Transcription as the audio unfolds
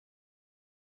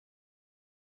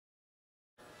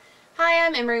Hi,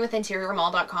 I'm Emery with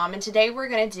InteriorDecorating.com, and today we're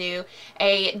going to do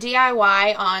a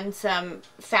DIY on some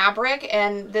fabric,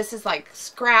 and this is like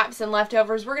scraps and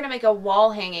leftovers. We're going to make a wall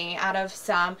hanging out of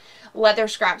some leather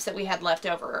scraps that we had left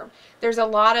over. There's a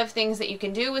lot of things that you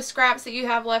can do with scraps that you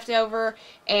have left over,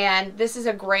 and this is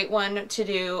a great one to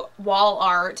do wall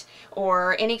art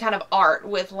or any kind of art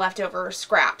with leftover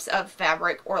scraps of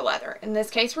fabric or leather. In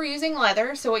this case, we're using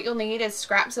leather, so what you'll need is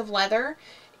scraps of leather.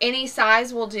 Any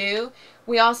size will do.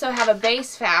 We also have a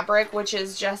base fabric, which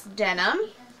is just denim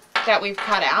that we've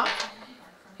cut out.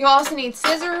 You'll also need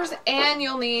scissors, and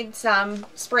you'll need some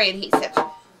spray adhesive.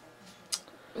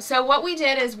 So what we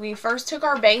did is we first took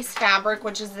our base fabric,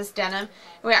 which is this denim, and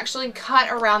we actually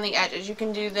cut around the edges. You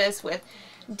can do this with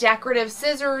decorative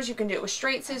scissors, you can do it with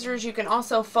straight scissors, you can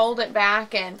also fold it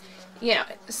back and, you know,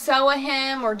 sew a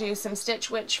hem or do some stitch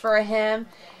witch for a hem.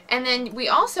 And then we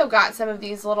also got some of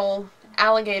these little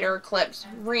alligator clipped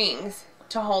rings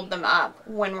to hold them up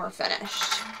when we're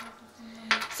finished.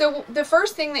 So the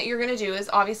first thing that you're going to do is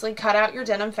obviously cut out your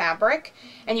denim fabric,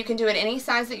 and you can do it any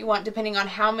size that you want depending on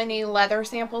how many leather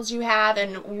samples you have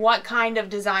and what kind of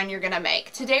design you're going to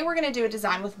make. Today we're going to do a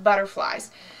design with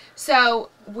butterflies. So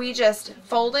we just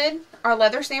folded our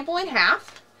leather sample in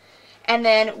half, and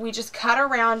then we just cut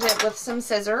around it with some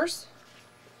scissors,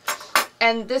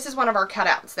 and this is one of our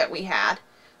cutouts that we had.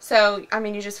 So, I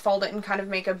mean, you just fold it and kind of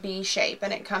make a B shape,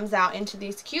 and it comes out into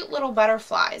these cute little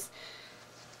butterflies.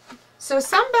 So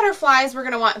some butterflies we're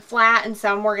going to want flat, and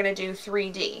some we're going to do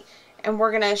 3D. And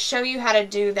we're going to show you how to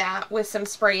do that with some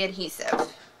spray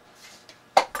adhesive.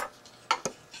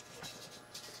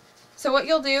 So what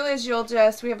you'll do is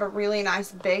we have a really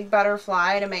nice big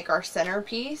butterfly to make our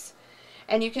centerpiece.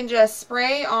 And you can just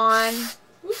spray on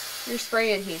your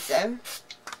spray adhesive.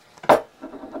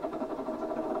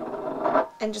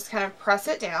 And just kind of press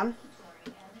it down.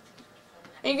 And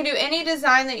you can do any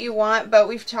design that you want, but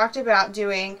we've talked about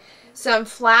doing some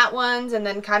flat ones and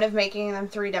then kind of making them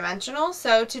three-dimensional.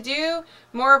 So to do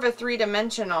more of a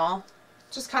three-dimensional,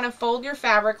 just kind of fold your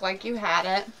fabric like you had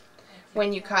it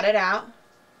when you cut it out,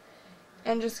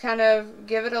 and just kind of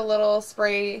give it a little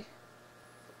spray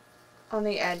on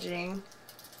the edging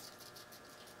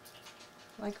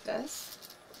like this.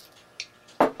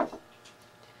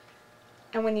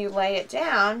 And when you lay it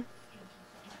down,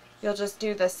 you'll just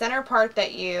do the center part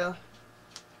that you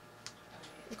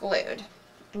glued.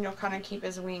 And you'll kind of keep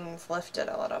his wings lifted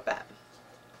a little bit.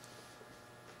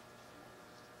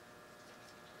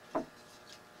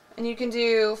 And you can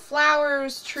do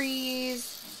flowers,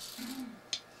 trees,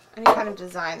 any kind of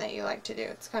design that you like to do.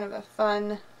 It's kind of a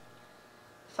fun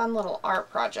little art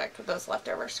project with those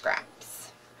leftover scraps.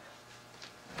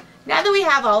 Now that we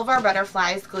have all of our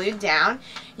butterflies glued down,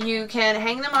 you can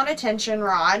hang them on a tension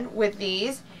rod with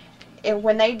these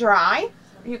when they dry.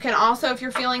 You can also, if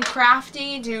you're feeling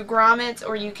crafty, do grommets,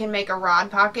 or you can make a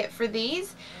rod pocket for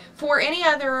these. For any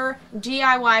other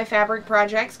DIY fabric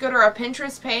projects, go to our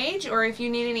Pinterest page, or if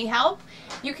you need any help,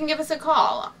 you can give us a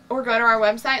call, or go to our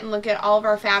website and look at all of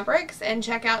our fabrics and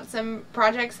check out some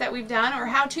projects that we've done or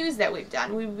how-tos that we've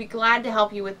done. We'd be glad to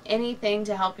help you with anything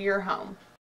to help your home.